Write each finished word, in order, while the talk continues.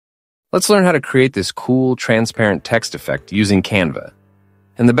Let's learn how to create this cool, transparent text effect using Canva.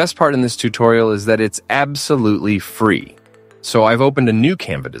 And the best part in this tutorial is that it's absolutely free. So I've opened a new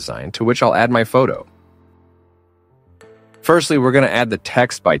Canva design to which I'll add my photo. Firstly, we're going to add the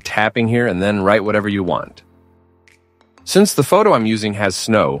text by tapping here and then write whatever you want. Since the photo I'm using has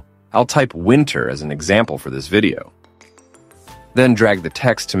snow, I'll type winter as an example for this video. Then drag the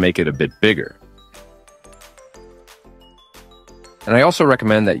text to make it a bit bigger. And I also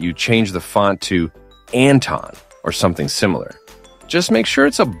recommend that you change the font to Anton or something similar. Just make sure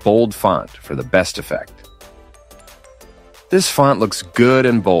it's a bold font for the best effect. This font looks good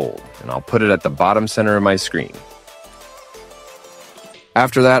and bold, and I'll put it at the bottom center of my screen.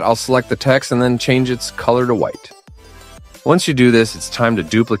 After that, I'll select the text and then change its color to white. Once you do this, it's time to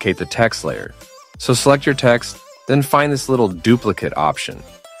duplicate the text layer. So select your text, then find this little duplicate option,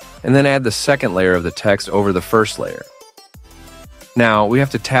 and then add the second layer of the text over the first layer. Now, we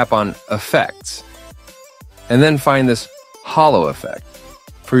have to tap on Effects, and then find this Hollow effect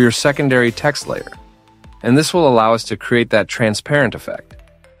for your secondary text layer. And this will allow us to create that transparent effect.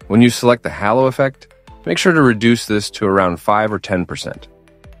 When you select the Halo effect, make sure to reduce this to around 5 or 10%.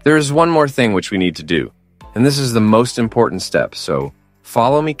 There is one more thing which we need to do, and this is the most important step, so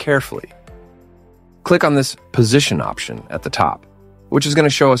follow me carefully. Click on this Position option at the top, which is going to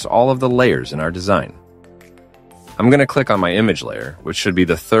show us all of the layers in our design. I'm going to click on my image layer, which should be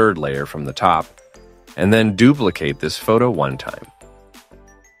the third layer from the top, and then duplicate this photo one time.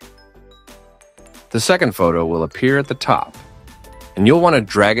 The second photo will appear at the top, and you'll want to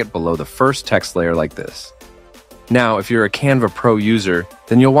drag it below the first text layer like this. Now, if you're a Canva Pro user,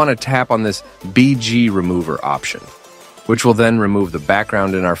 then you'll want to tap on this BG Remover option, which will then remove the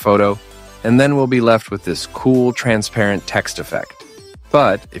background in our photo, and then we'll be left with this cool, transparent text effect.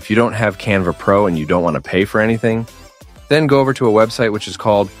 But if you don't have Canva Pro and you don't want to pay for anything, then go over to a website which is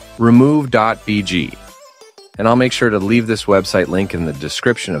called remove.bg, and I'll make sure to leave this website link in the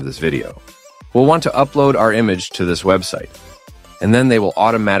description of this video. We'll want to upload our image to this website, and then they will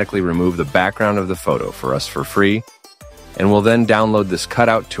automatically remove the background of the photo for us for free, and we'll then download this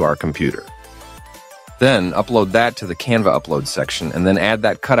cutout to our computer. Then upload that to the Canva upload section and then add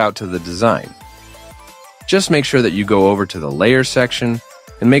that cutout to the design. Just make sure that you go over to the Layers section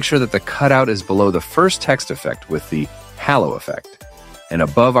and make sure that the cutout is below the first text effect with the Halo effect and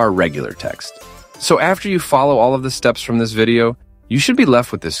above our regular text. So after you follow all of the steps from this video, you should be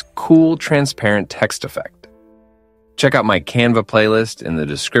left with this cool, transparent text effect. Check out my Canva playlist in the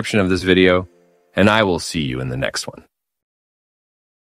description of this video, and I will see you in the next one.